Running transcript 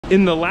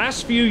In the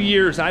last few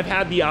years, I've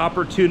had the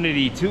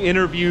opportunity to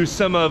interview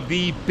some of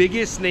the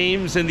biggest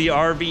names in the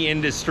RV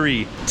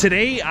industry.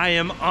 Today, I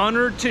am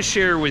honored to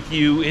share with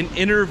you an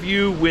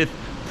interview with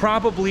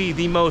probably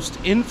the most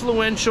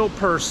influential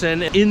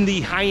person in the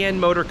high-end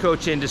motor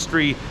coach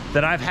industry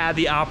that I've had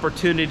the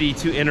opportunity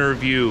to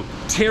interview.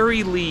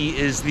 Terry Lee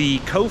is the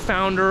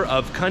co-founder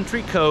of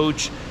Country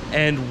Coach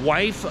and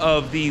wife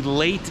of the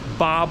late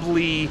Bob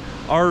Lee,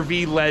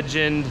 RV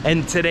legend.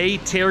 And today,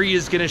 Terry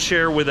is gonna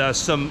share with us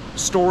some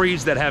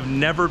stories that have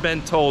never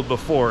been told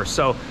before.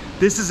 So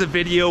this is a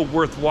video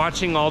worth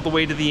watching all the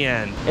way to the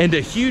end. And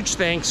a huge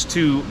thanks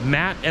to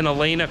Matt and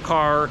Elena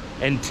Carr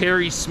and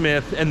Terry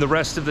Smith and the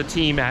rest of the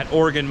team at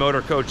Oregon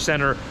Motor Coach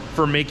Center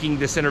for making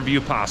this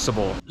interview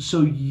possible.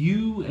 So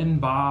you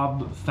and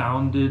Bob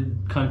founded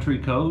Country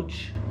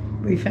Coach?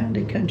 We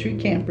founded Country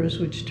Campers,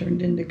 which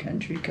turned into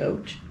Country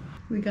Coach.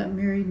 We got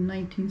married in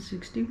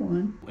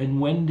 1961.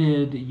 And when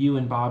did you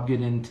and Bob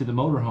get into the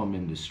motorhome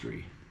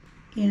industry?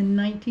 In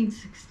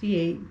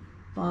 1968,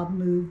 Bob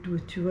moved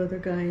with two other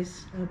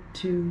guys up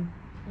to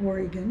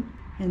Oregon,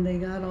 and they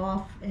got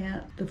off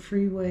at the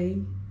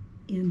freeway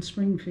in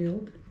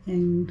Springfield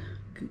and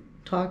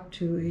talked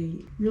to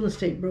a real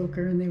estate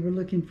broker, and they were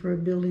looking for a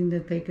building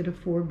that they could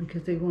afford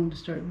because they wanted to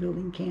start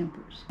building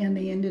campers. And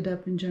they ended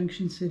up in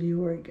Junction City,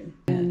 Oregon.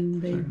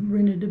 And they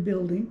rented a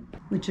building,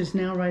 which is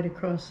now right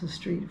across the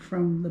street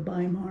from the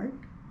Buy Mart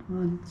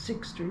on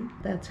 6th Street.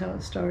 That's how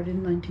it started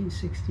in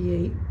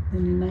 1968.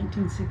 And in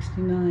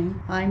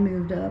 1969, I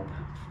moved up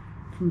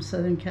from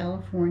Southern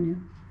California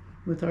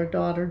with our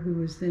daughter, who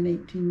was then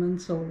 18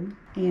 months old.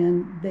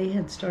 And they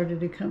had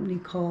started a company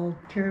called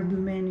Caribou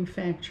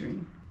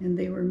Manufacturing. And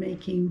they were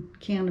making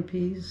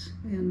canopies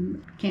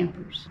and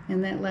campers.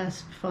 And that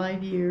lasted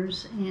 5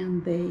 years,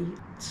 and they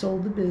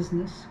sold the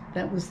business.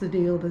 That was the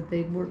deal, that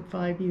they'd work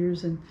 5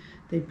 years and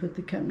they put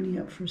the company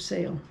up for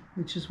sale,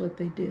 which is what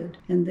they did.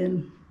 And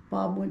then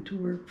Bob went to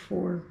work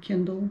for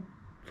Kendall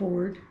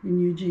Ford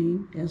in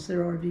Eugene as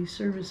their RV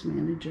service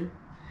manager.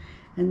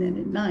 And then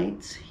at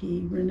nights,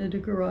 he rented a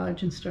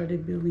garage and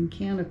started building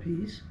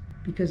canopies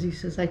because he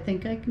says, I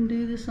think I can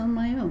do this on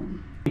my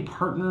own.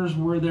 Partners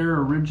were there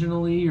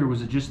originally, or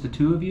was it just the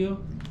two of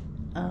you?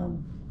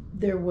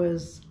 There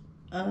was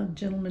a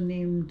gentleman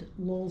named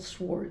Lowell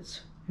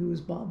Swartz, who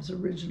was Bob's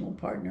original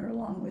partner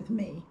along with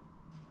me.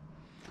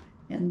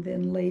 And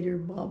then later,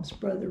 Bob's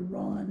brother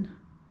Ron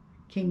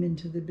came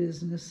into the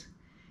business,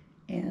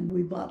 and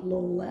we bought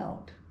Lowell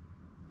out.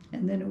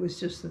 And then it was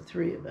just the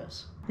three of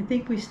us. I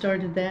think we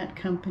started that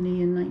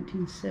company in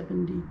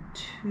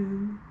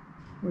 1972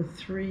 or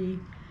 3.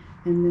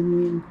 And then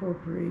we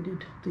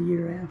incorporated the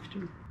year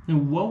after.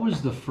 And what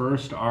was the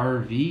first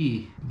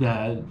RV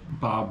that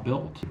Bob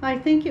built? I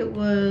think it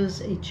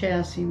was a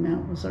chassis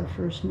mount was our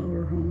first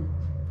motorhome.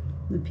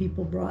 The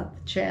people brought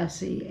the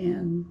chassis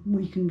and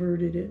we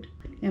converted it.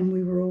 And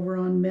we were over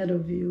on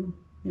Meadowview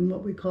in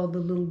what we called the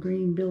Little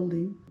Green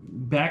Building.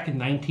 Back in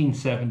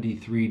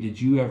 1973, did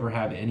you ever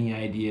have any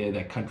idea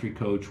that Country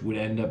Coach would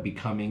end up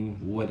becoming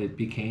what it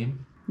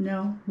became?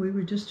 No, we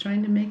were just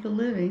trying to make a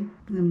living.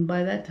 And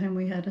by that time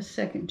we had a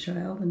second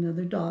child,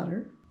 another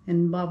daughter.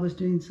 And Bob was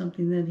doing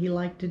something that he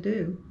liked to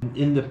do.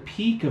 In the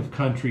peak of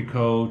Country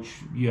Coach,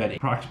 you had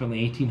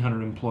approximately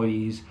 1,800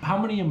 employees.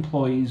 How many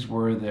employees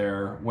were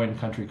there when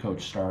Country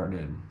Coach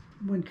started?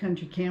 When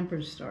Country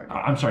Campers started.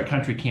 I'm sorry,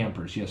 Country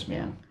Campers, yes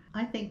ma'am.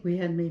 Yeah. I think we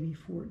had maybe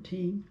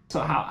 14. So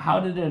how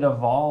did it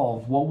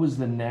evolve? What was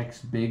the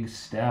next big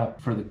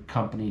step for the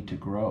company to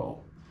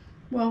grow?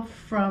 Well,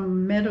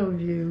 from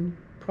Meadowview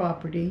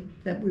property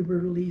that we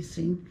were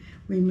leasing,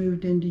 we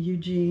moved into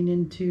Eugene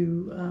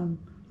into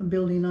a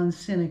building on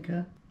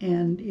Seneca,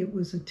 and it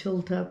was a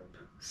tilt-up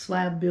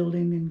slab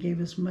building and gave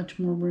us much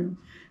more room,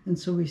 and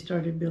so we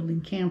started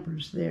building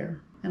campers there.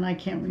 And I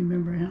can't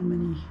remember how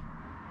many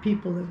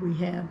people that we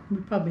had. We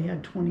probably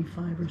had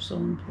 25 or so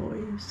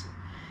employees.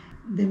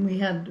 Then we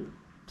had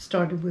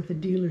started with a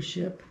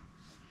dealership,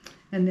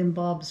 and then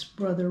Bob's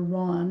brother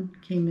Ron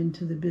came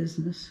into the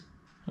business.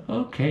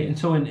 Okay, and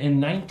so in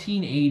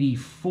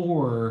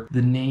 1984,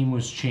 the name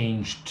was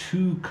changed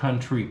to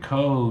Country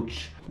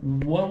Coach.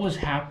 What was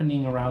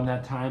happening around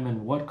that time,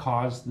 and what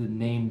caused the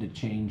name to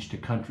change to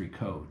Country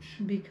Coach?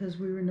 Because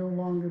we were no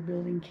longer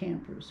building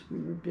campers. We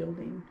were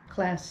building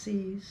Class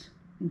C's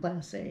and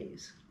Class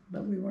A's,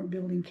 but we weren't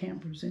building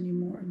campers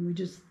anymore, and we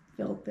just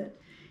felt that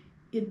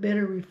it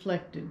better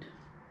reflected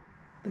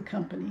the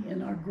company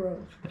and our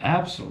growth.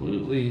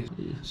 Absolutely.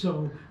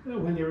 So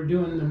when they were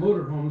doing the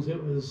motorhomes,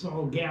 it was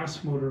all gas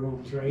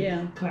motorhomes, right?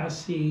 Yeah.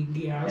 Class C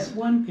gas At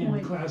one and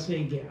point, Class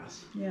A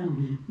gas. yeah.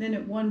 Mhm. Then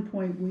at one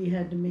point we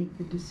had to make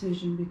the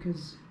decision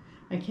because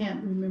I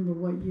can't remember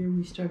what year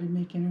we started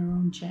making our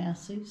own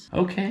chassis.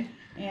 Okay.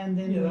 And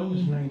then Yeah, that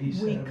was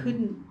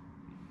 97.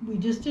 we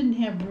just didn't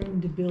have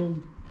room to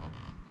build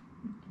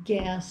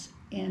gas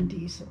and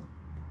diesel.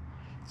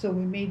 So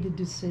we made the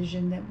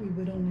decision that we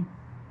would only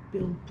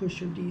build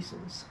pusher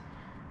diesels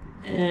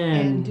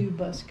and do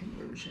bus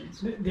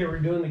conversions. They were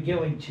doing the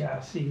Gillig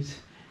chassis,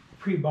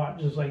 pre-bought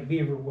just like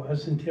Beaver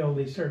was until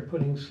they started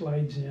putting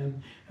slides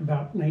in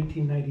about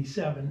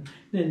 1997.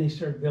 Then they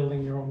started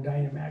building their own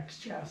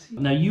Dynamax chassis.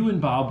 Now, you and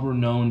Bob were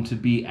known to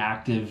be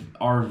active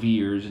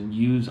RVers and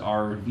use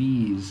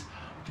RVs.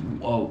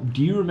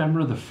 Do you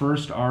remember the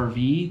first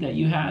RV that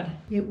you had?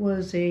 It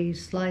was a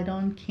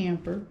slide-on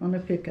camper on a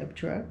pickup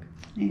truck,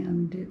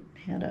 and it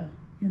had a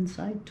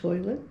inside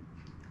toilet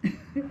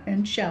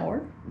and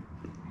shower,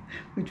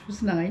 which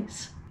was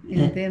nice.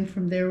 And then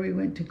from there we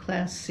went to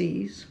Class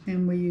C's,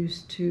 and we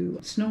used to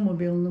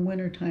snowmobile in the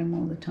wintertime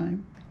all the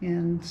time.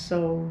 And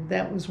so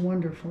that was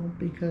wonderful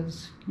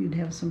because you'd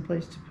have some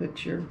place to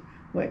put your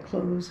wet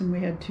clothes, and we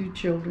had 2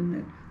 children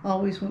that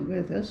always went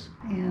with us.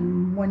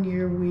 And one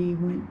year we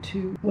went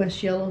to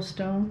West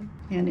Yellowstone,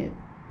 and it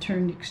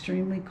turned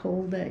extremely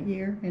cold that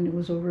year, and it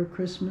was over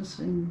Christmas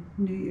and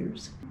New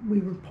Year's. We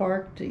were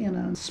parked in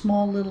a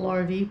small little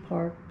RV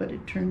park, but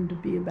it turned to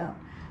be about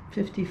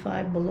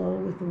 55 below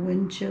with the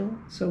wind chill.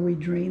 So we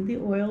drained the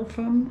oil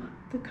from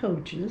the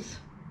coaches,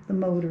 the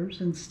motors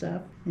and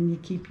stuff, and you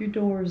keep your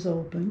doors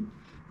open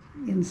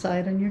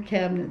inside on your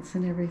cabinets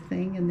and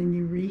everything, and then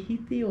you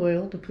reheat the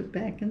oil to put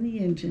back in the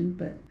engine.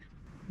 But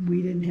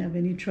we didn't have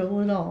any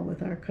trouble at all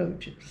with our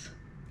coaches.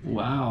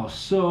 Wow.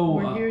 So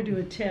we're here to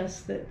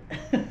attest that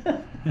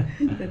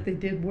that they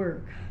did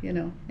work, you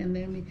know. And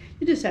then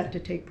you just have to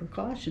take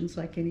precautions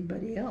like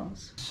anybody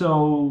else.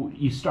 So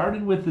you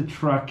started with the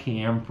truck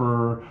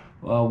camper.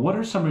 What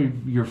are some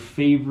of your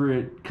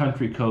favorite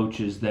country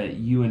coaches that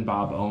you and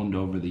Bob owned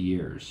over the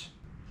years?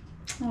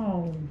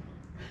 Oh,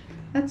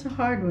 that's a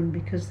hard one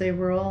because they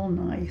were all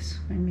nice.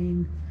 I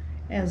mean,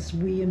 as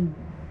we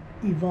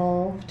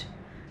evolved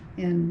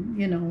and,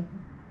 you know,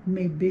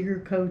 made bigger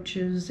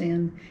coaches,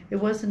 and it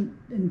wasn't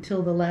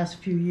until the last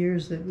few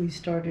years that we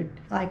started,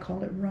 I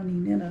call it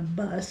running in a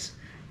bus,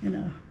 in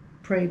a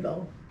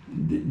Prevost.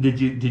 Did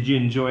you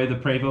enjoy the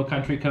Prevost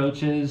country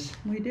coaches?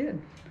 We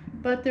did.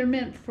 But they're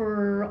meant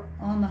for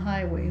on the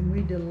highway, and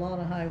we did a lot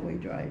of highway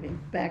driving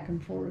back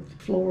and forth,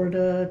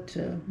 Florida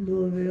to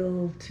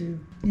Louisville to,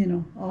 you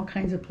know, all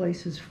kinds of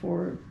places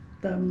for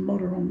the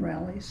motorhome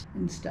rallies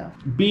and stuff.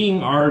 Being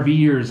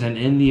RVers and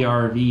in the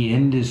RV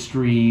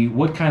industry,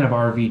 what kind of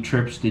RV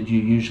trips did you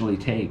usually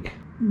take?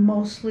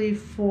 Mostly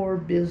for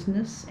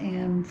business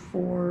and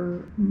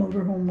for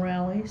motorhome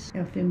rallies,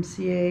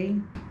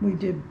 FMCA. We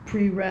did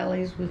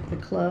pre-rallies with the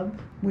club.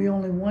 We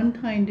only one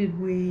time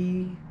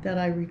that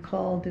I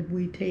recall, did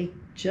we take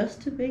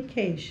just a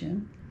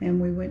vacation, and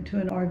we went to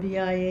an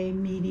RVIA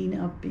meeting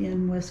up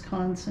in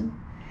Wisconsin.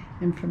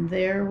 And from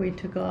there we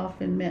took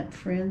off and met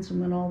friends and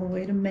went all the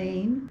way to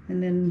Maine.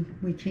 And then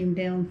we came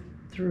down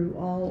through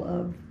all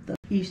of the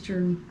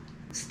eastern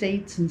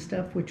states and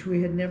stuff, which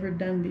we had never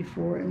done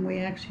before. And we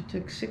actually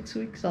took 6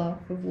 weeks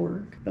off of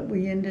work. But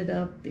we ended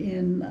up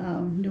in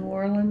New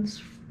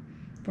Orleans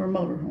for a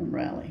motorhome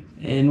rally.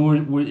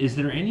 And is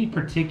there any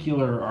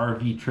particular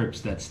RV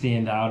trips that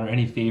stand out, or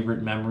any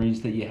favorite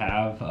memories that you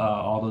have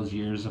all those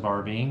years of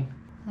RVing?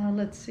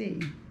 Let's see.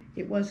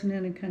 It wasn't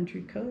in a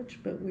country coach,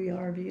 but we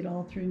RV'd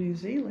all through New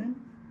Zealand.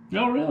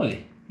 Oh,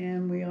 really?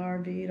 And we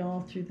RV'd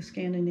all through the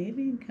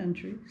Scandinavian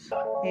countries.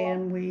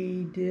 And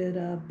we did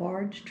a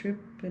barge trip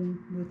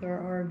with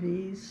our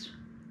RVs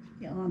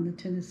on the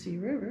Tennessee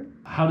River.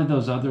 How did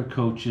those other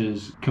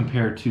coaches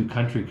compare to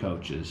country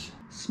coaches?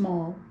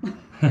 Small.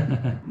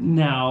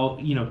 Now,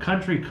 you know,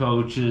 country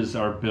coaches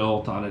are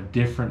built on a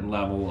different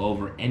level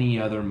over any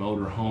other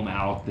motorhome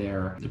out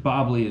there.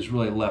 Bob Lee has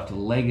really left a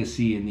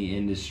legacy in the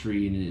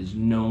industry and is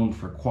known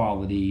for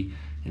quality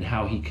and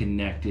how he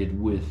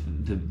connected with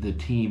the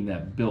team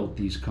that built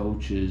these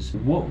coaches.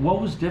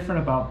 What was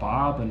different about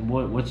Bob, and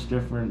what's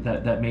different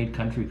that made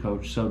Country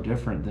Coach so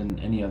different than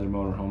any other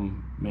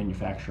motorhome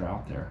manufacturer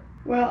out there?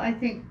 Well, I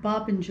think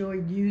Bob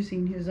enjoyed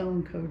using his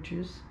own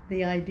coaches.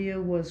 The idea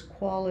was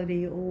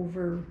quality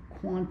over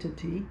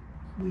quantity.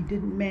 We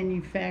didn't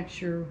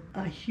manufacture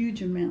a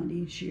huge amount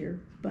each year,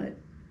 but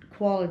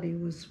quality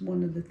was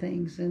one of the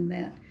things, and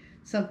that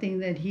something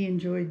that he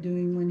enjoyed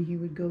doing when he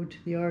would go to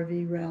the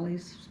RV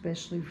rallies,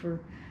 especially for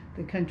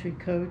the Country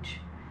Coach,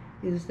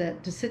 is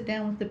that to sit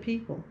down with the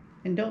people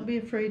and don't be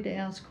afraid to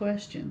ask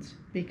questions,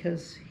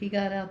 because he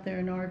got out there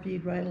and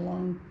RV'd right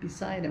along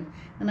beside him.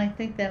 And I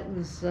think that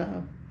was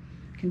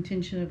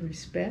contingent of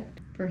respect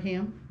for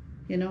him.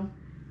 You know,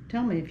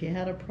 tell me if you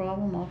had a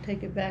problem, I'll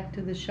take it back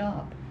to the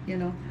shop. You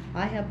know,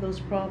 I have those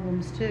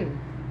problems too,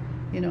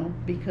 you know,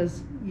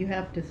 because you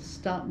have to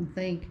stop and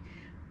think.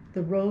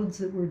 The roads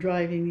that we're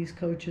driving these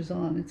coaches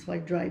on, it's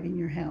like driving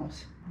your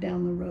house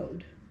down the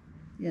road,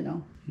 you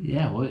know.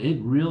 Yeah, well, it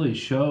really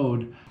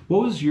showed.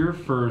 What was your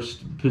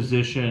first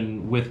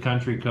position with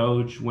Country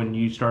Coach when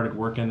you started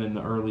working in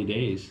the early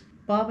days?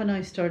 Bob and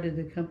I started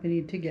the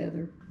company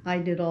together. I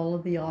did all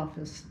of the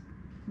office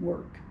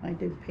work. I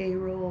did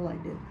payroll, I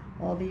did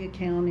all the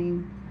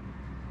accounting,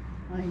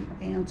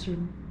 I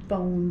answered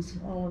phones,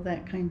 all of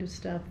that kind of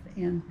stuff,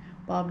 and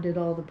Bob did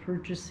all the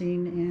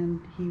purchasing, and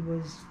he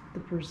was the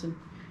person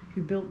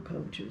who built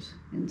coaches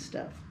and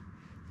stuff.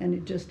 And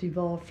it just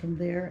evolved from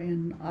there,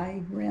 and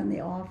I ran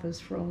the office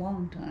for a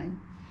long time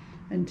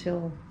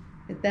until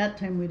At that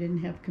time, we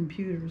didn't have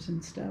computers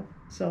and stuff.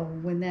 So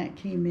when that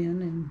came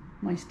in, and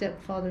my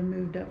stepfather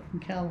moved up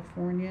from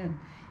California, and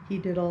he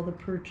did all the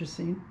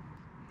purchasing,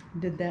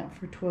 did that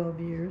for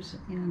 12 years.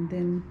 And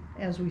then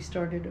as we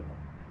started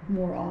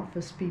more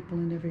office people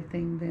and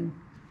everything, then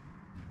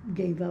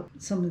gave up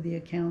some of the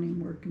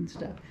accounting work and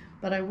stuff.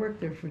 But I worked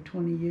there for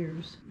 20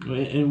 years.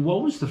 And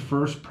what was the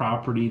first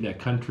property that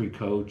Country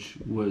Coach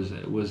was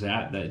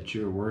at that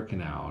you're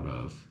working out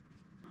of?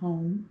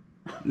 Home.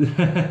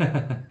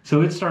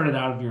 So it started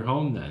out of your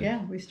home then?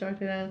 Yeah, we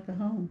started out at the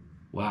home.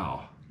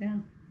 Wow. Yeah.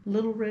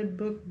 Little Red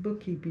Book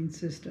bookkeeping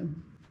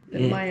system.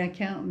 That Yeah. my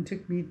accountant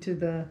took me to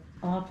the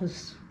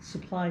office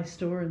supply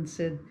store and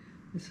said,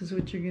 this is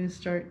what you're going to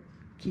start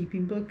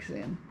keeping books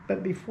in.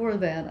 But before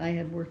that, I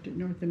had worked at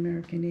North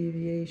American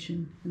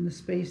Aviation in the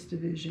space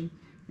division,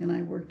 and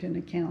I worked in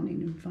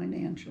accounting and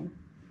financial.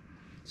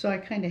 So I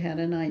kind of had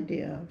an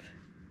idea of,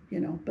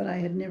 but I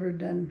had never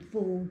done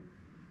full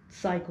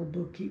cycle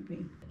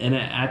bookkeeping. And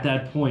at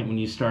that point, when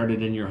you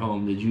started in your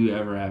home, did you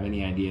ever have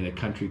any idea that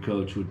Country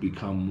Coach would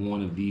become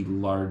one of the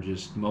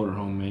largest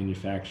motorhome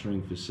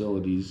manufacturing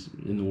facilities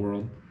in the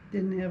world?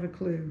 Didn't have a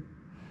clue.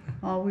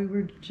 All we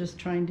were just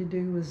trying to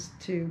do was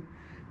to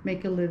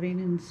make a living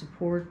and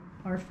support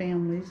our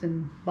families,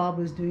 and Bob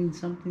was doing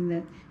something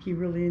that he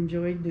really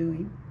enjoyed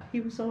doing.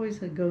 He was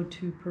always a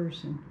go-to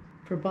person.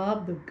 For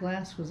Bob, the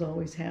glass was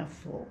always half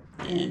full,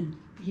 and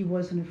he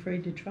wasn't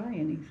afraid to try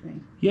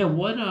anything. Yeah,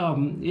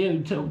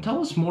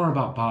 tell us more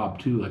about Bob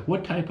too. Like,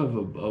 what type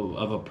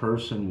of a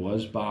person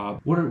was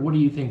Bob? What do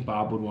you think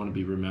Bob would want to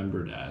be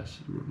remembered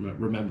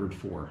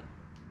for?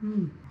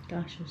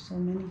 Gosh, there's so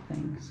many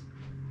things.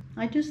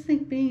 I just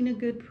think being a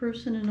good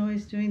person and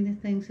always doing the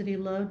things that he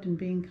loved and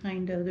being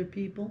kind to other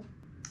people.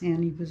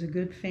 And he was a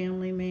good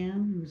family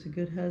man. He was a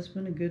good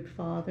husband, a good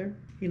father.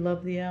 He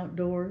loved the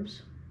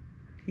outdoors.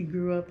 He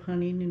grew up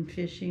hunting and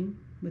fishing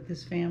with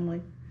his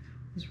family.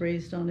 Was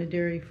raised on a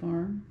dairy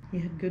farm. He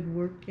had good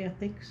work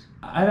ethics.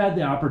 I've had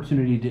the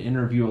opportunity to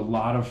interview a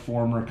lot of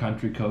former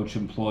Country Coach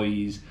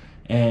employees,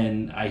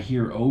 and I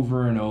hear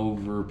over and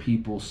over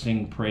people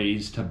sing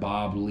praise to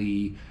Bob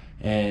Lee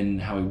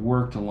and how he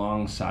worked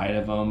alongside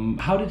of them.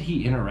 How did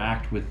he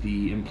interact with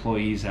the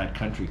employees at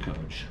Country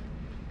Coach?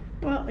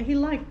 Well, he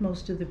liked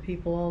most of the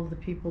people, all of the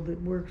people that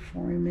worked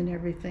for him and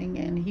everything,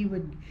 and he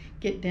would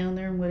get down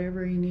there and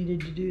whatever he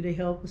needed to do to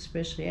help,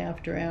 especially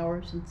after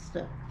hours and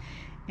stuff.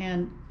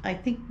 And I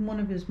think one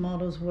of his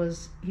mottos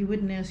was he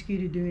wouldn't ask you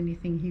to do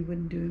anything he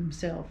wouldn't do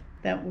himself.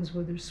 That was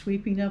whether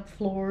sweeping up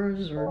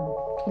floors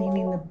or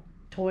cleaning the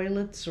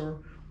toilets or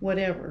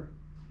whatever.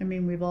 I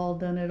mean, we've all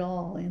done it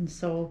all. And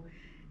so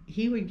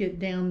he would get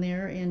down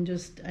there and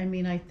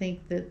I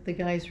think that the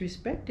guys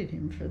respected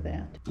him for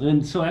that.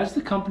 And so as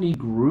the company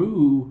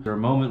grew, was there a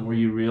moment where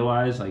you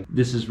realized, like,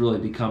 this has really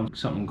become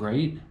something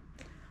great?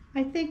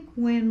 I think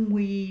when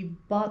we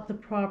bought the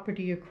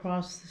property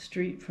across the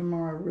street from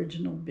our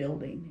original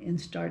building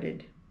and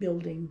started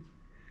building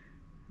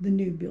the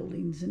new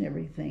buildings and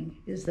everything,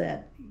 is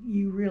that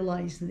you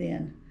realize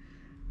then,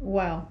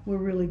 wow, we're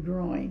really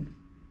growing,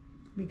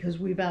 because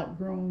we've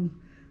outgrown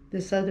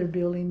this other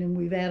building and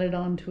we've added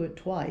on to it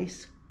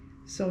twice.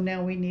 So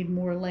now we need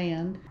more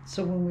land.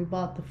 So when we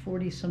bought the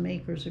 40-some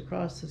acres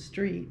across the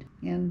street,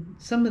 and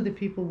some of the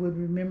people would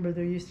remember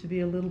there used to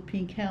be a little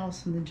pink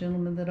house, and the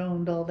gentleman that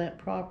owned all that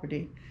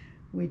property,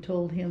 we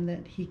told him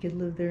that he could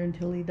live there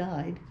until he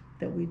died,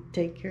 that we'd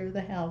take care of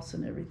the house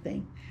and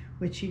everything,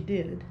 which he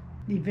did.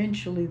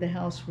 Eventually the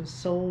house was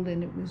sold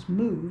and it was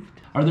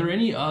moved. Are there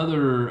any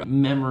other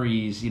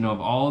memories,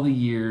 of all the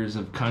years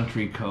of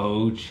Country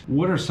Coach?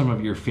 What are some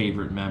of your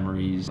favorite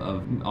memories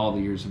of all the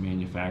years of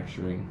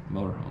manufacturing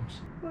motorhomes?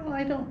 Well,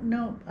 I don't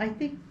know. I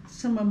think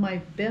some of my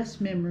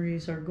best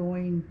memories are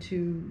going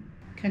to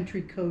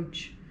Country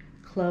Coach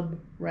Club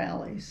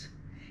rallies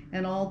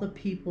and all the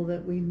people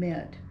that we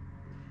met.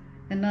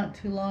 And not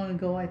too long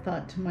ago, I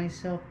thought to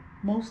myself,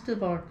 most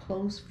of our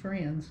close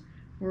friends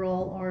were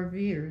all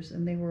RVers,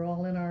 and they were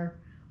all in our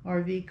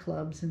RV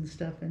clubs and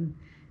stuff. And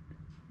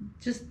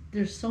just,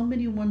 there's so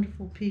many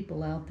wonderful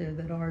people out there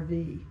that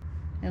RV.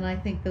 And I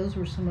think those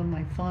were some of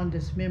my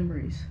fondest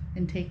memories,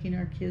 and taking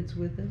our kids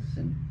with us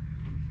and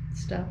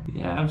stuff.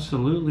 Yeah,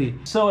 absolutely.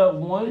 So at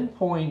one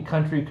point,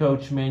 Country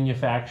Coach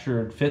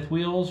manufactured fifth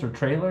wheels or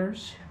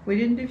trailers? We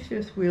didn't do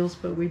fifth wheels,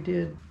 but we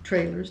did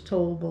trailers,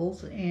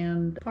 towables,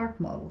 and park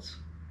models.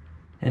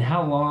 And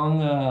how long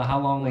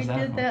was that?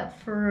 We did that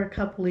for a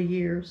couple of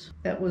years.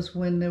 That was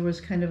when there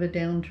was kind of a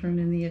downturn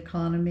in the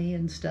economy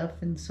and stuff,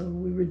 and so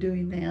we were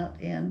doing that.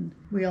 And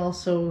we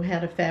also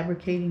had a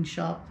fabricating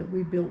shop that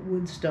we built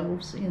wood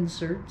stoves,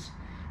 inserts,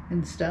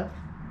 and stuff.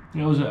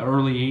 Was it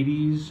early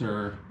 80s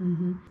or?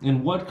 Mm-hmm.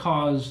 And what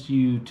caused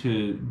you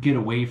to get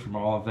away from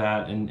all of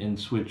that and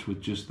switch with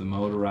just the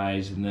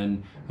motorized, and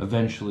then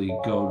eventually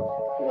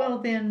go? Well,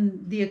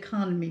 then the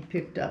economy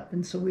picked up,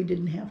 and so we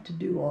didn't have to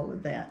do all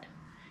of that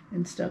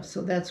and stuff.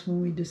 So that's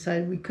when we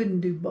decided we couldn't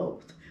do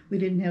both. We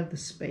didn't have the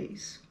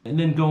space. And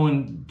then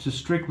going to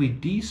strictly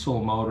diesel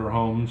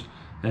motorhomes,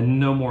 and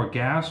no more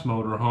gas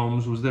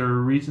motorhomes. Was there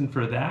a reason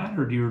for that,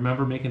 or do you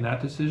remember making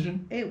that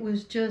decision? It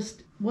was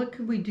just, what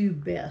could we do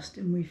best?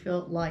 And we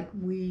felt like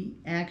we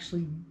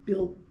actually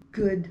built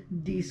good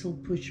diesel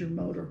pusher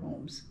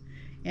motorhomes.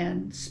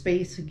 And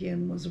space,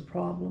 again, was a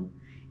problem.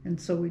 And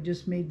so we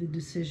just made the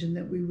decision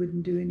that we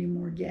wouldn't do any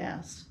more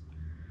gas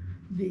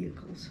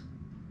vehicles.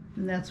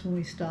 And that's when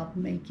we stopped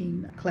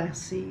making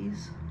Class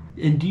Cs.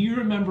 And do you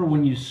remember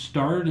when you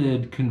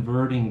started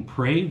converting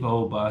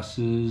Prevost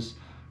buses,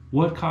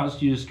 what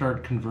caused you to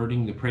start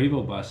converting the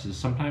Prevost buses?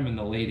 Sometime in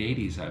the late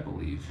 80s, I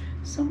believe.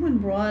 Someone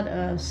brought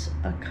us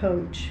a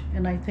coach,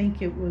 and I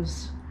think it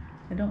was,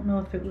 I don't know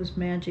if it was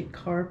Magic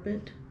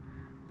Carpet,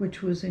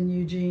 which was in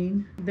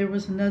Eugene. There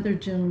was another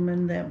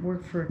gentleman that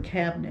worked for a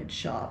cabinet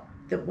shop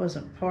that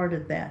wasn't part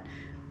of that,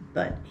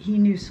 but he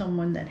knew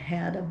someone that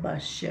had a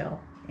bus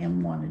shell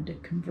and wanted to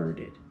convert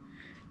it.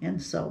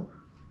 And so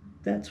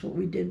that's what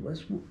we did,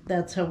 was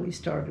that's how we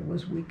started,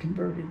 was we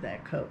converted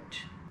that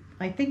coach.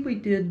 I think we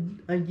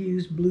did a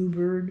used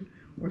Bluebird,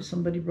 where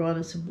somebody brought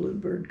us a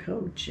Bluebird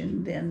coach,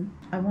 and then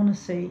I want to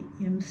say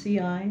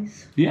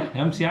MCIs. Yeah,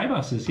 MCI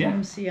buses, yeah.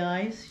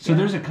 MCIs. So yeah.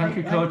 there's a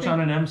country I coach think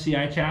on an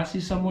MCI chassis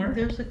somewhere?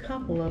 there's a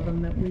couple of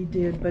them that we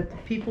did, but the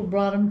people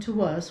brought them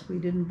to us. We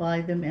didn't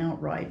buy them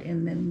outright,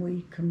 and then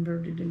we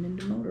converted them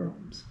into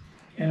motorhomes.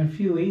 And a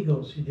few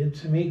Eagles. You did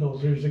some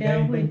Eagles. There's a Yeah,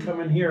 guy we been did.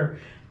 coming here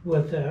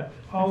with a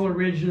all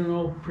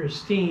original,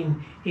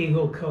 pristine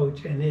Eagle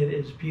coach, and it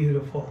is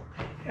beautiful.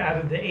 Out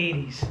of the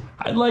 80s.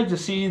 I'd like to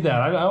see that.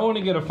 I want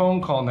to get a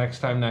phone call next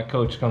time that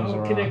coach comes I'll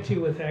around. connect you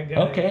with that guy.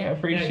 Okay, I Yeah,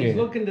 appreciate he's it.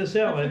 looking to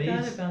sell I it.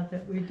 forgot He's, about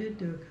that. We did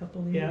do a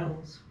couple of Yeah.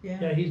 Eagles.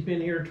 yeah, he's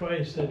been here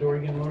twice at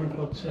Oregon Motor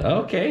Coach Center.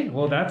 Okay,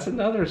 well, that's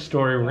another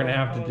story we're going to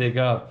have to dig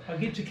up. I'll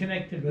get you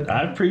connected with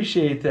I him.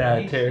 appreciate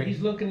that, He's Terry.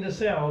 looking to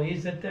sell.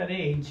 He's at that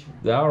age.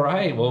 All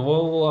right.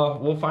 Well,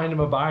 we'll find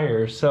him a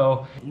buyer.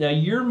 So now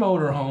your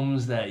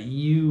motorhomes that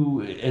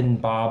you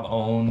and Bob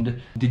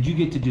owned, did you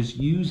get to just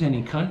use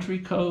any country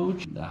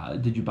coach?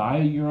 Did you buy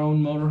your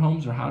own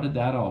motorhomes, or how did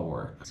that all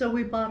work? So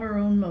we bought our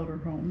own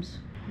motorhomes.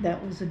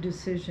 That was a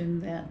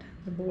decision that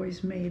the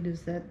boys made,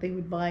 is that they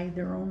would buy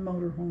their own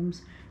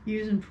motorhomes,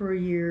 use them for a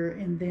year,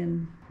 and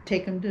then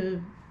take them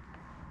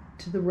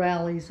to the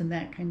rallies and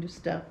that kind of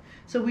stuff,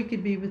 so we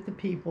could be with the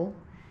people.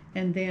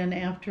 And then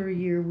after a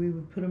year, we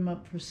would put them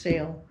up for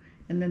sale.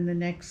 And then the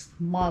next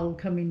model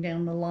coming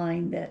down the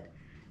line that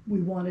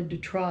we wanted to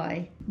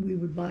try, we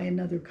would buy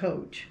another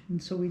coach.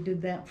 And so we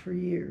did that for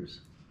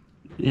years.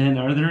 And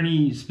are there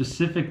any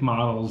specific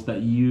models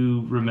that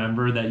you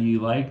remember that you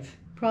liked?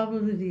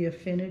 Probably the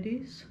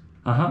Affinities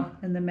Uh-huh.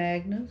 and the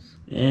Magnas.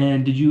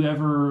 And did you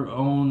ever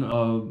own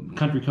a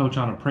country coach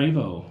on a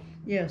Prevost?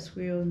 Yes,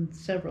 we own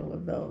several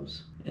of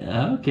those.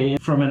 Okay.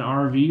 From an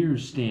RVer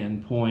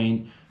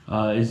standpoint,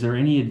 is there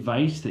any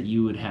advice that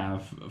you would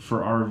have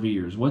for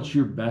RVers? What's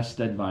your best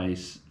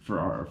advice for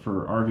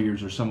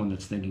RVers or someone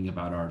that's thinking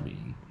about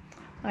RVing?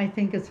 I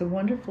think it's a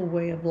wonderful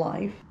way of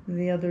life.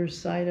 The other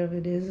side of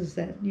it is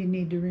that you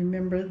need to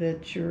remember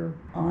that you're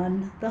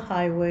on the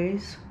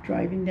highways,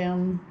 driving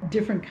down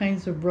different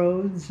kinds of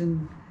roads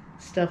and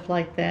stuff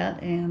like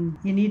that, and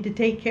you need to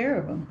take care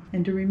of them,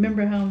 and to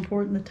remember how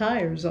important the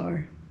tires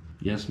are.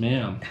 Yes,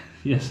 ma'am.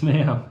 Yes,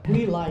 ma'am.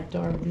 We liked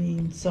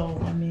RVing, so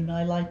I mean,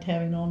 I liked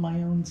having all my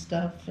own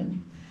stuff,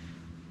 and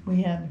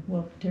we had,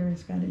 well,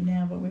 Terry's got it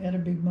now, but we had a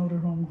big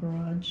motorhome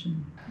garage,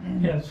 and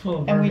Yeah, it's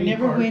full of and we RV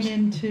never parts. went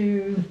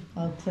into,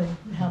 I'll tell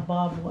you how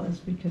Bob was,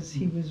 because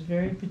he was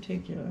very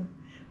particular.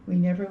 We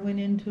never went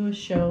into a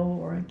show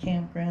or a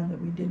campground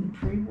that we didn't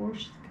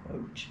pre-wash the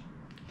coach.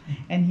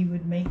 And he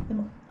would make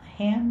them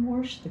hand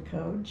wash the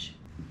coach,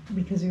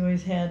 because he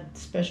always had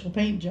special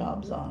paint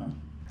jobs on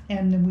him.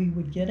 And then we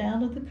would get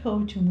out of the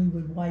coach and we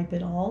would wipe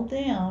it all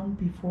down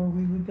before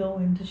we would go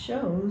into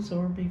shows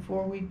or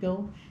before we'd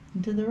go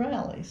into the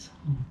rallies.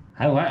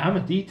 I'm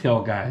a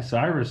detail guy, so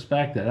I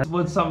respect that. That's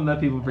what's something that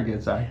people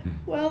forget, sorry.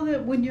 Well,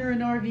 that when you're an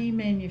RV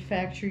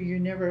manufacturer, you're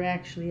never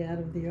actually out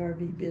of the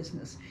RV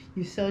business.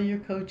 You sell your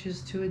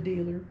coaches to a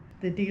dealer.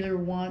 The dealer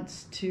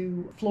wants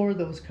to floor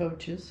those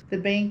coaches. The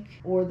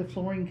bank or the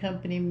flooring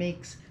company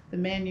makes the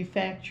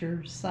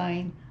manufacturer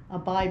sign a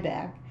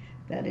buyback,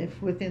 that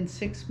if within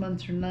 6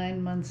 months or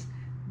 9 months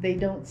they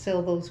don't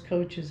sell those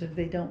coaches, if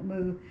they don't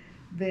move,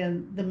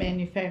 then the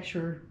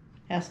manufacturer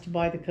has to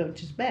buy the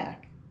coaches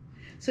back.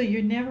 So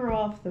you're never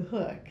off the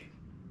hook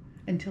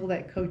until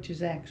that coach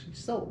is actually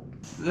sold.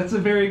 That's a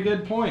very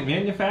good point.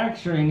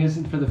 Manufacturing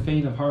isn't for the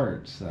faint of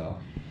heart, so.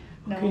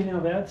 No. Okay, now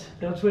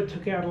that's what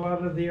took out a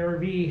lot of the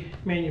RV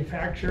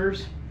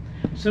manufacturers.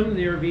 Some of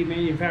the RV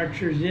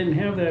manufacturers didn't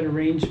have that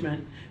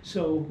arrangement.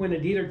 So when a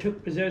dealer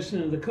took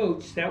possession of the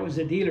coach, that was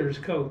the dealer's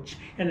coach,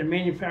 and the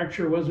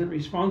manufacturer wasn't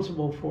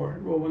responsible for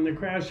it. Well, when the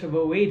crash of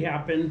 '08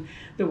 happened,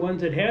 the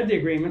ones that had the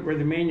agreement where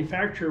the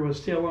manufacturer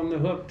was still on the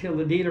hook till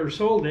the dealer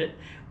sold it,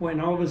 when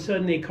all of a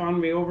sudden the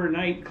economy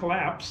overnight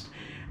collapsed,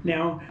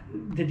 Now,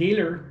 the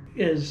dealer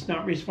is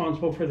not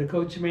responsible for the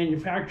coach, the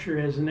manufacturer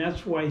is, and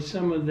that's why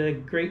some of the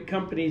great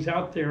companies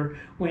out there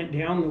went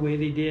down the way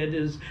they did.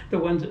 Is the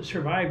ones that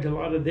survived, a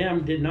lot of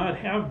them did not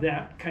have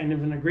that kind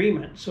of an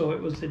agreement. So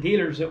it was the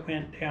dealers that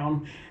went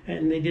down,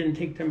 and they didn't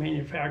take the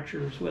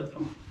manufacturers with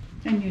them.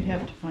 And you'd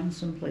have to find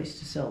some place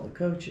to sell the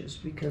coaches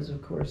because,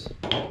 of course,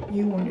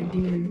 you weren't a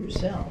dealer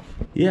yourself.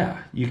 Yeah,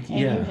 you And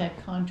you had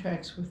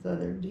contracts with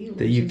other dealers.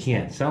 that you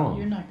can't sell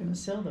You're them. not going to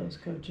sell those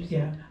coaches.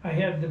 Yeah, I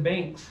had the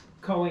banks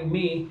calling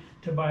me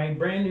to buy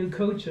brand new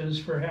coaches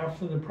for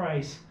half of the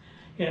price,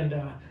 and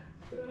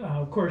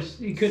of course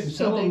you couldn't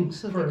sell them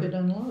So for they could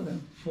unload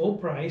them. full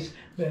price,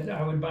 but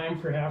I would buy them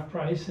for half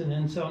price and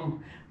then sell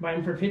them, buy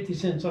them for 50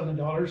 cents on the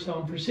dollar, sell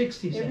them for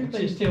 60 cents.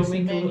 Everybody Just still thinks the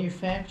make a little,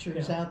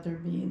 manufacturer's yeah. out there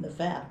being the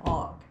fat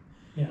hog.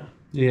 yeah,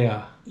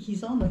 Yeah.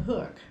 He's on the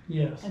hook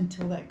yes.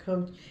 until that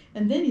coach,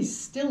 and then he's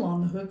still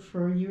on the hook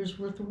for a year's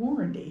worth of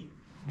warranty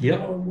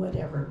Yep. or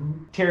whatever.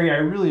 Terry, I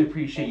really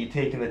appreciate you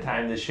taking the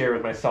time to share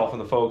with myself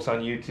and the folks on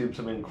YouTube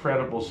some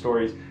incredible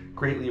stories.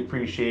 Greatly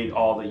appreciate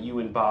all that you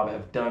and Bob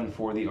have done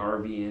for the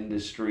RV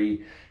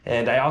industry.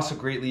 And I also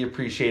greatly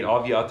appreciate all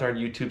of you out there on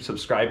YouTube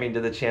subscribing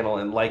to the channel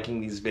and liking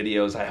these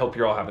videos. I hope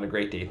you're all having a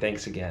great day.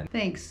 Thanks again.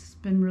 Thanks. It's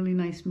been really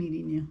nice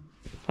meeting you.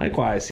 Likewise.